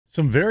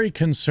Some very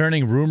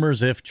concerning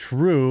rumors, if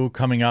true,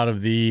 coming out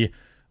of the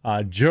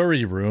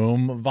jury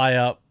room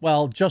via,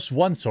 well, just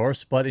one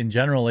source, but in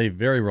general a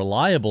very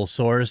reliable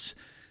source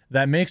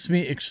that makes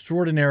me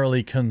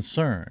extraordinarily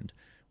concerned.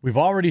 We've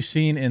already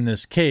seen in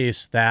this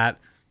case that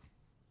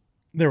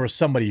there was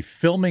somebody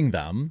filming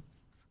them.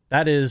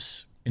 That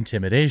is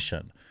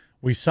intimidation.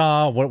 We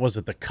saw, what was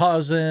it, the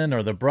cousin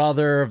or the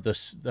brother of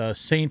the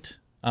saint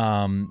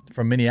from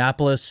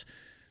Minneapolis.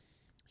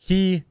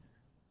 He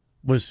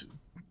was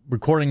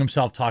recording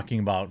himself talking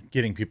about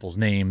getting people's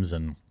names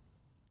and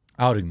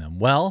outing them.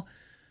 Well,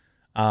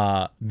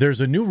 there's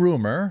a new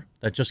rumor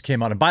that just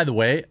came out. And by the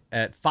way,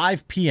 at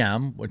 5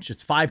 p.m., which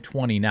it's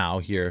 5:20 now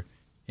here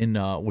in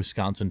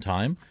Wisconsin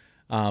time,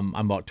 I'm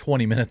about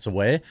 20 minutes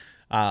away.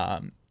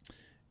 The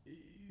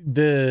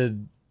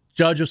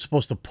judge was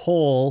supposed to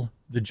poll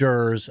the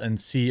jurors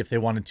and see if they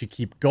wanted to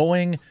keep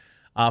going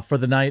for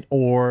the night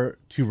or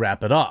to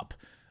wrap it up.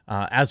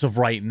 As of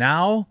right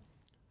now,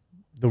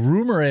 the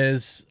rumor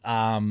is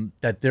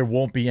that there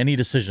won't be any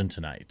decision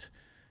tonight.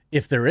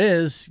 If there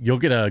is, you'll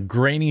get a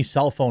grainy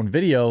cell phone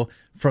video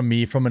from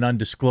me from an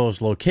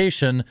undisclosed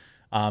location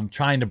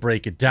trying to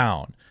break it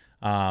down.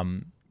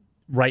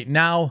 Right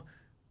now,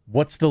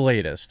 what's the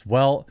latest?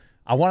 Well,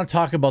 I want to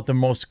talk about the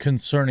most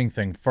concerning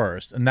thing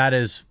first, and that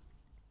is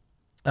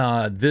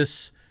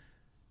this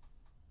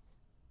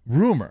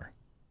rumor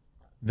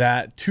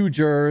that two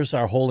jurors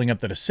are holding up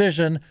the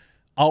decision,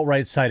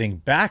 outright citing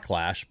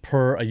backlash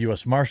per a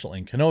U.S. Marshal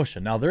in Kenosha.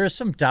 Now, there is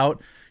some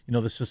doubt. You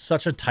know, this is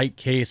such a tight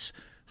case.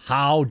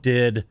 How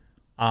did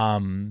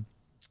how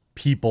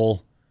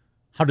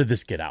did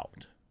this get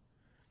out?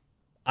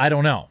 I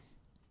don't know.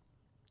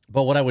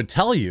 But what I would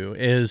tell you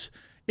is,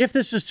 if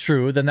this is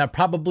true, then that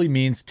probably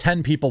means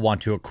 10 people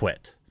want to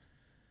acquit.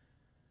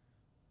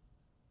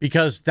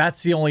 Because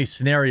that's the only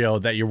scenario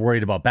that you're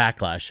worried about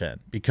backlash in.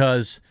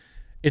 Because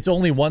it's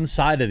only one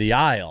side of the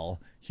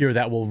aisle here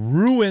that will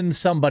ruin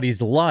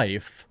somebody's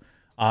life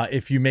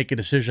if you make a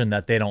decision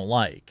that they don't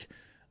like.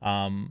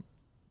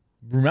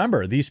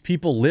 Remember, these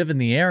people live in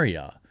the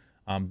area.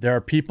 There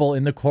are people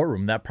in the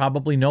courtroom that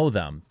probably know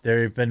them.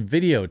 They've been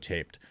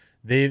videotaped.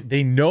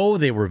 They know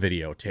they were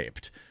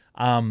videotaped.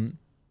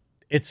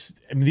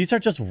 These are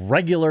just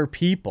regular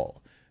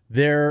people.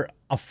 They're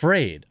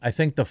afraid. I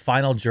think the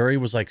final jury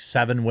was like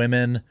 7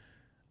 women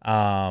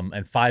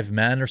and 5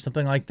 men or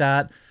something like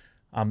that.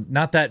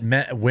 Not that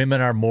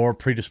women are more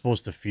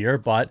predisposed to fear,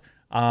 but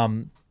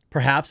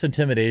perhaps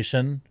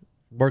intimidation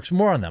works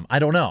more on them. I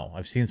don't know.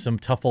 I've seen some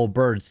tough old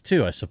birds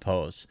too, I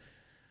suppose.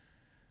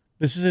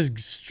 This is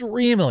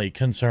extremely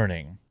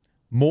concerning.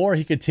 Moore,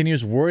 he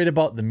continues, worried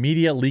about the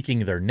media leaking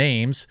their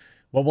names.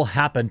 What will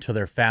happen to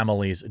their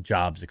families,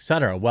 jobs,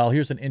 etc.? Well,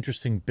 here's an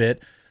interesting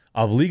bit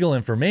of legal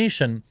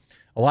information.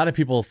 A lot of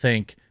people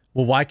think,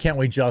 well, why can't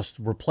we just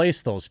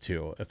replace those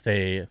two if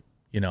they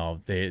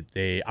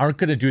aren't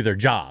going to do their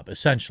job,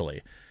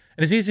 essentially?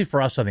 And it's easy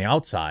for us on the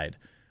outside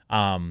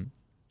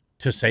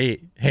to say,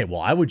 hey,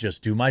 well, I would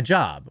just do my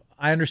job.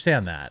 I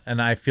understand that.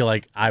 And I feel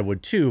like I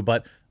would too,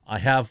 but I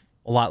have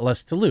a lot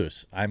less to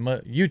lose. I'm a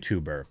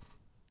YouTuber.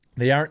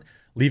 They aren't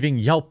leaving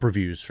Yelp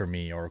reviews for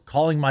me or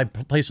calling my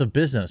place of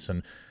business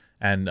and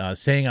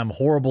saying I'm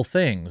horrible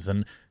things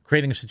and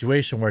creating a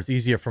situation where it's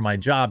easier for my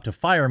job to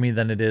fire me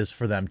than it is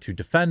for them to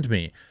defend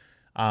me.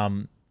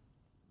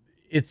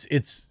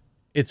 It's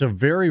a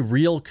very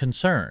real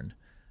concern.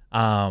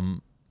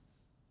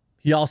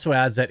 He also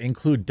adds that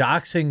include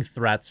doxing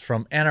threats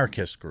from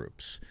anarchist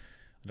groups.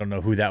 I don't know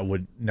who that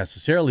would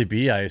necessarily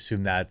be. I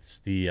assume that's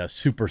the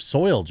super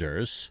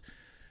soldiers.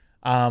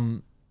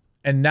 And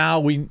now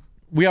we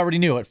already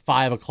knew at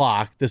 5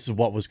 o'clock this is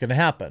what was going to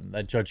happen.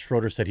 That Judge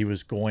Schroeder said he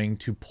was going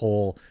to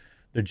poll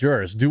the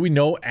jurors. Do we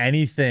know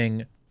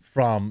anything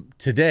from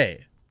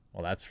today?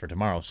 Well, that's for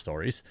tomorrow's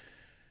stories.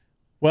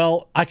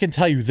 Well, I can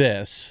tell you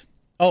this.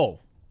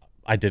 Oh,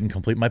 I didn't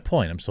complete my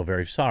point. I'm so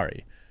very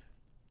sorry.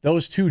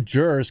 Those 2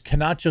 jurors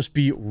cannot just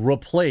be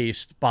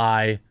replaced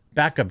by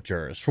backup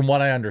jurors, from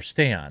what I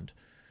understand.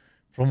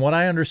 From what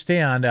I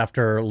understand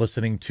after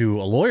listening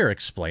to a lawyer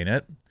explain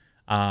it,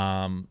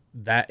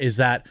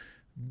 that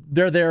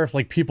they're there if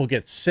like people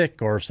get sick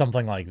or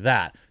something like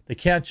that. They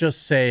can't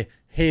just say,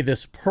 hey,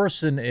 this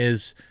person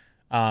is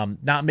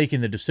not making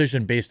the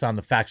decision based on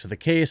the facts of the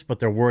case, but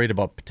they're worried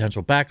about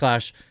potential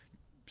backlash.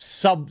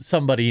 Sub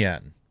somebody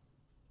in.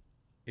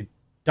 It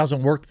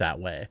doesn't work that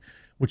way,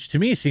 which to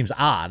me seems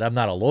odd. I'm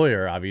not a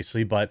lawyer,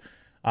 obviously, but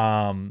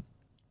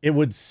it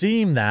would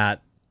seem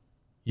that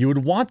you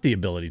would want the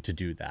ability to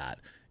do that.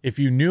 If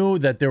you knew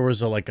that there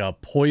was a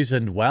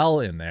poisoned well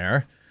in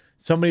there,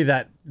 somebody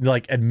that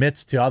like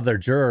admits to other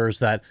jurors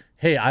that,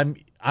 hey,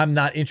 I'm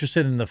not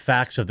interested in the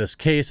facts of this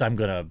case. I'm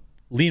going to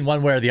lean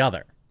one way or the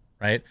other,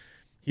 right?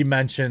 He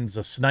mentions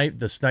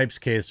the Snipes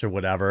case or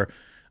whatever,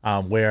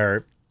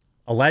 where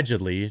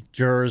allegedly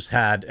jurors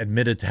had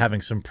admitted to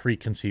having some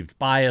preconceived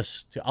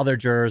bias to other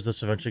jurors.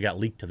 This eventually got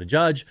leaked to the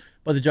judge,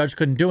 but the judge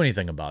couldn't do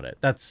anything about it.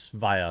 That's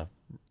via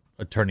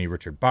attorney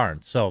Richard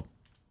Barnes. So,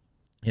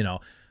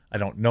 I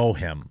don't know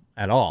him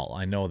at all.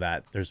 I know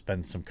that there's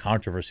been some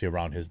controversy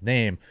around his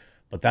name,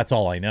 but that's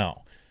all I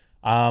know.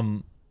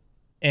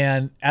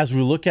 And as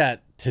we look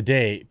at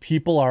today,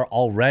 people are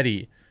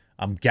already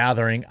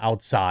gathering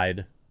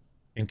outside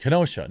in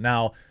Kenosha.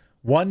 Now,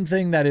 one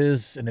thing that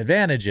is an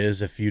advantage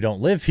is if you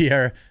don't live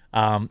here,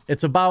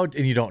 it's about,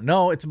 and you don't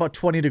know, it's about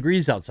 20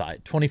 degrees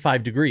outside,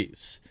 25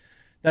 degrees.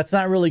 That's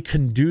not really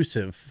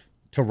conducive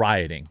to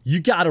rioting. You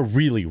got to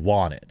really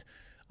want it.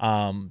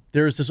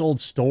 There's this old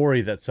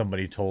story that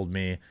somebody told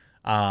me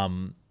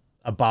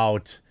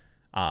about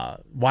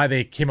why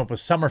they came up with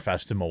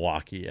Summerfest in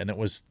Milwaukee. And it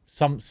was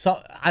some,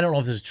 I don't know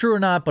if this is true or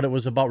not, but it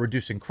was about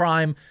reducing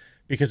crime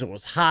because it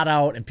was hot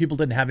out and people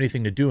didn't have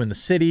anything to do in the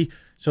city.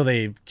 So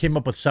they came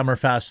up with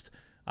Summerfest,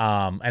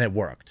 and it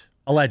worked,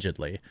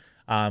 allegedly.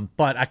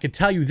 But I could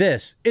tell you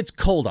this, it's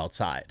cold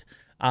outside.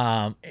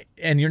 And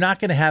you're not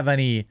going to have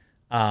any,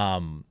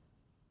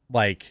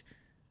 like,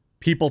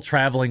 people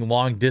traveling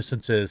long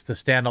distances to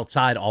stand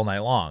outside all night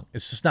long.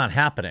 It's just not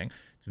happening.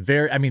 It's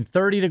very, I mean,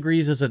 30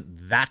 degrees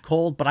isn't that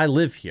cold, but I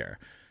live here.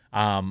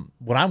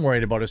 What I'm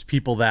worried about is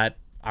people that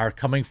are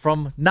coming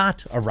from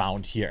not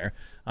around here.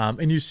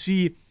 And you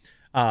see,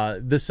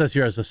 this says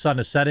here, as the sun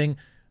is setting,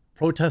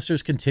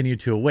 protesters continue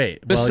to await.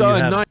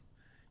 Well,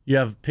 you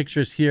have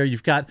pictures here.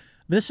 You've got,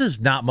 this is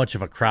not much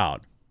of a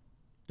crowd.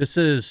 This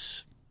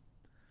is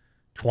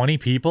 20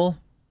 people.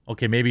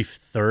 Okay, maybe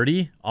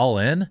 30 all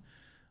in.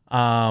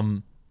 A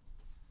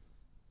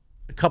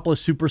couple of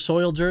super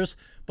soldiers,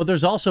 but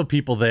there's also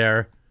people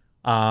there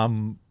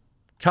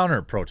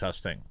counter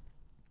protesting,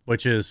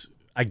 which is,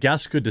 I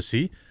guess, good to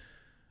see.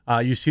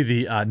 You see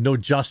the no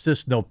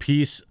justice, no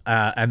peace,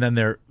 and then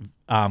they're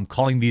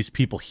calling these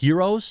people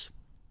heroes.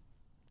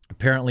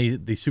 Apparently,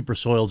 the super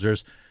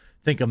soldiers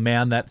think a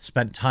man that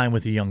spent time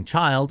with a young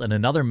child and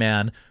another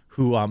man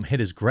who hit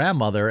his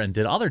grandmother and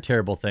did other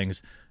terrible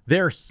things,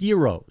 they're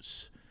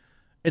heroes.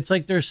 It's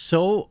like they're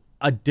so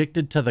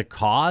addicted to the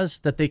cause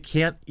that they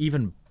can't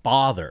even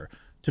bother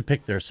to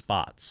pick their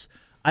spots.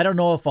 I don't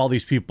know if all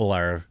these people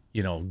are,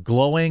 you know,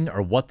 glowing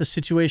or what the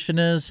situation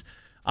is.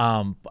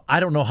 I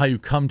don't know how you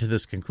come to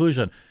this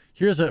conclusion.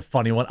 Here's a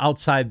funny one.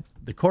 Outside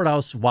the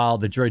courthouse, while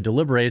the jury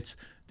deliberates,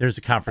 there's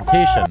a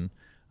confrontation.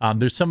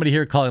 There's somebody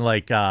here calling,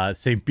 like,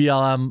 saying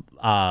BLM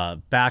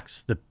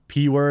backs the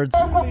P words.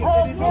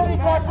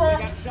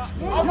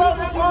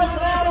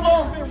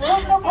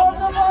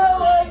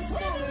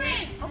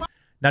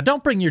 Now,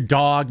 don't bring your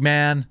dog,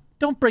 man.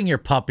 Don't bring your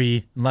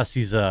puppy unless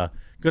he's going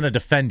to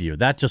defend you.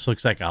 That just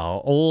looks like a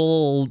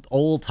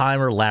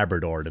old-timer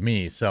Labrador to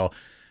me. So I'm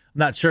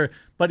not sure.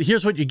 But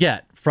here's what you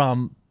get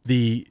from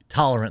the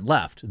tolerant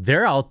left.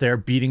 They're out there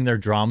beating their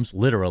drums,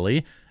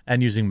 literally,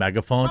 and using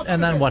megaphones.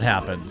 And then what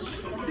happens?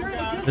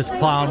 This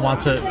clown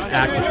wants to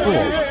act a fool.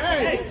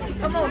 Hey,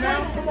 come on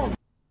now, come on.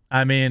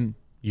 I mean,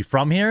 you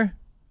from here?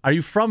 Are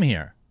you from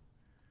here?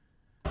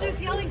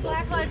 Just yelling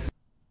Black Lives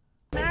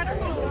Matter.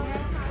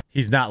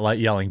 He's not like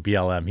yelling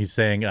BLM. He's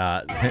saying, you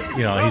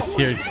know, he's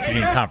here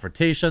in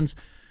confrontations.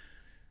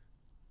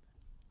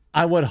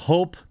 I would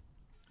hope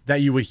that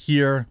you would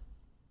hear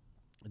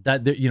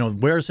that, you know,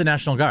 where's the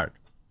National Guard?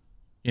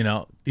 You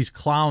know, these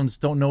clowns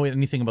don't know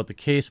anything about the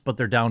case, but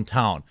they're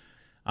downtown.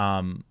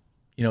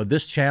 You know,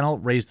 this channel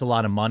raised a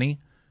lot of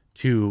money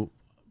to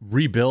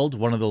rebuild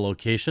one of the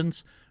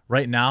locations.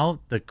 Right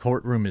now, the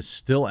courtroom is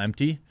still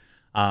empty.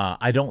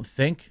 I don't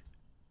think,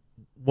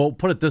 well,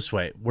 put it this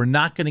way, we're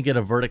not going to get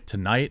a verdict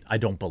tonight, I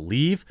don't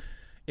believe,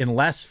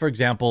 unless, for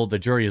example, the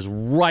jury is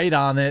right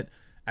on it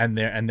and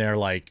they're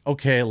like,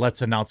 okay,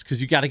 let's announce,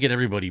 because you got to get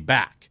everybody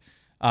back.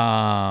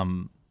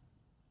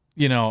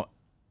 You know,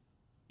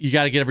 you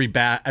got to get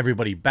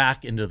everybody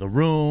back into the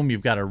room.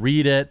 You've got to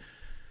read it.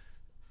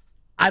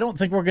 I don't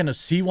think we're going to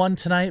see one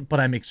tonight, but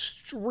I'm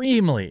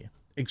extremely,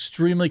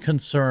 extremely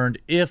concerned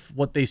if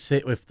what they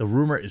say, if the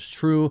rumor is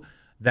true,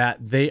 that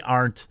they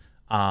aren't,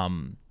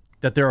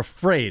 that they're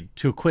afraid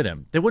to acquit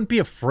him. They wouldn't be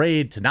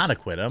afraid to not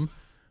acquit him.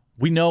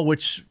 We know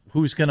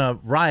who's going to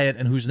riot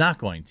and who's not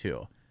going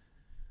to.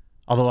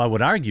 Although I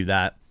would argue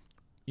that,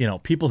 you know,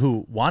 people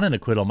who want an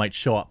acquittal might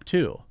show up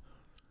too.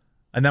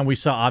 And then we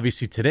saw,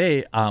 obviously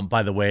today,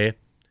 by the way,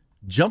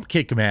 Jump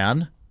Kick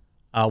Man,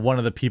 one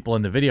of the people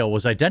in the video,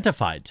 was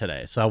identified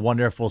today. So I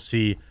wonder if we'll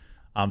see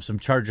some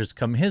charges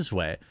come his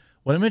way.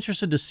 What I'm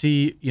interested to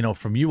see, you know,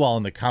 from you all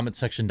in the comment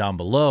section down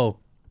below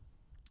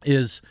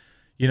is,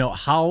 you know,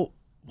 how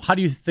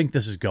do you think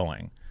this is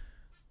going?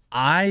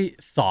 I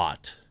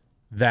thought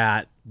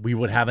that we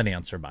would have an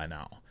answer by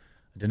now.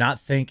 I did not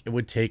think it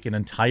would take an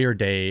entire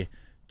day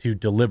to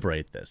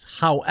deliberate this.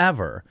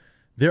 However,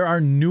 there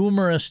are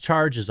numerous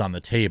charges on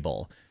the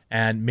table,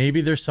 and maybe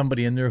there's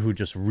somebody in there who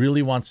just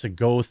really wants to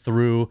go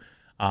through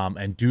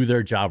and do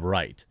their job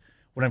right.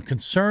 What I'm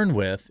concerned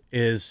with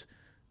is,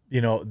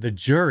 you know, the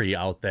jury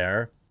out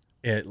there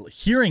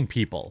hearing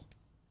people,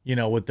 you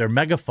know, with their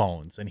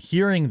megaphones and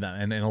hearing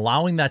them and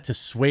allowing that to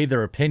sway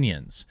their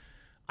opinions.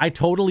 I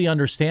totally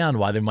understand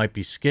why they might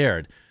be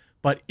scared.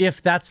 But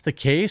if that's the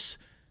case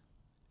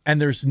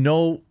and there's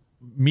no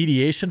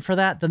mediation for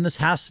that, then this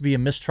has to be a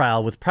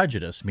mistrial with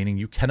prejudice, meaning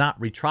you cannot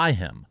retry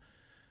him.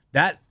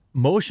 That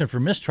motion for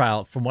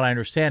mistrial, from what I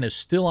understand, is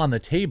still on the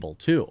table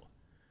too.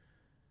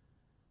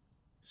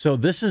 So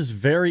this is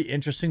very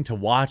interesting to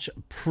watch.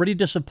 Pretty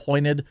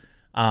disappointed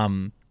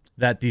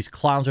that these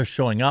clowns are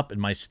showing up in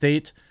my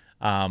state.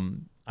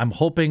 I'm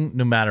hoping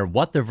no matter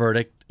what the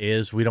verdict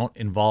is, we don't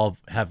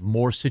have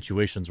more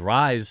situations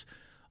rise.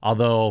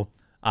 Although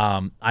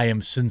I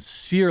am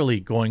sincerely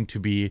going to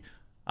be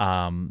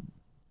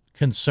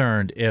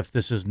concerned if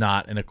this is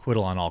not an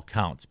acquittal on all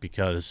counts,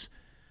 because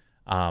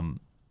I'm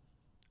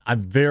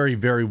very,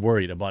 very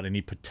worried about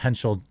any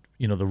potential,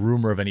 the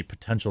rumor of any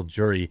potential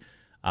jury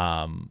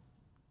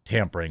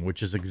tampering,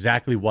 which is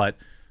exactly what,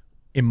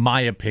 in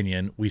my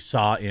opinion, we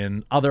saw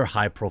in other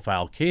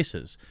high-profile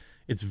cases.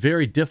 It's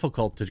very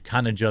difficult to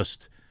kind of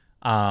just,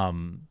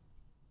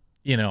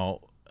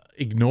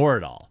 ignore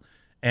it all.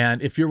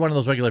 And if you're one of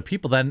those regular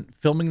people, then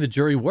filming the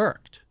jury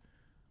worked.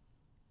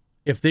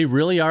 If they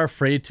really are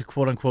afraid to,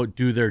 quote unquote,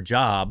 do their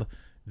job,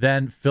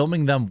 then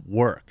filming them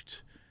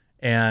worked.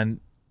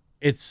 And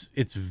it's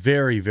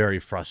very, very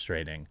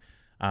frustrating.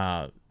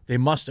 They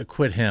must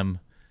acquit him.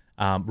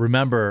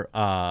 Remember,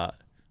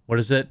 what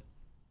is it?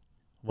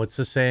 What's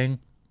the saying?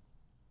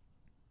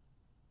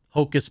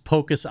 Hocus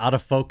pocus, out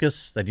of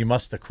focus, that you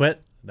must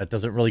acquit. That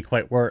doesn't really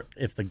quite work.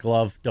 If the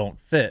glove don't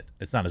fit,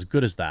 it's not as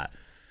good as that.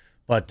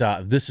 But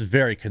this is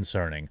very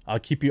concerning. I'll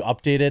keep you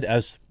updated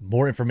as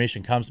more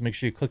information comes. Make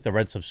sure you click the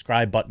red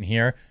subscribe button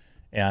here,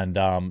 and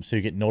so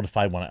you get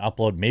notified when I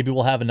upload. Maybe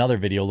we'll have another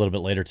video a little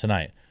bit later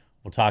tonight.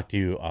 We'll talk to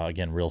you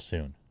again real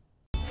soon.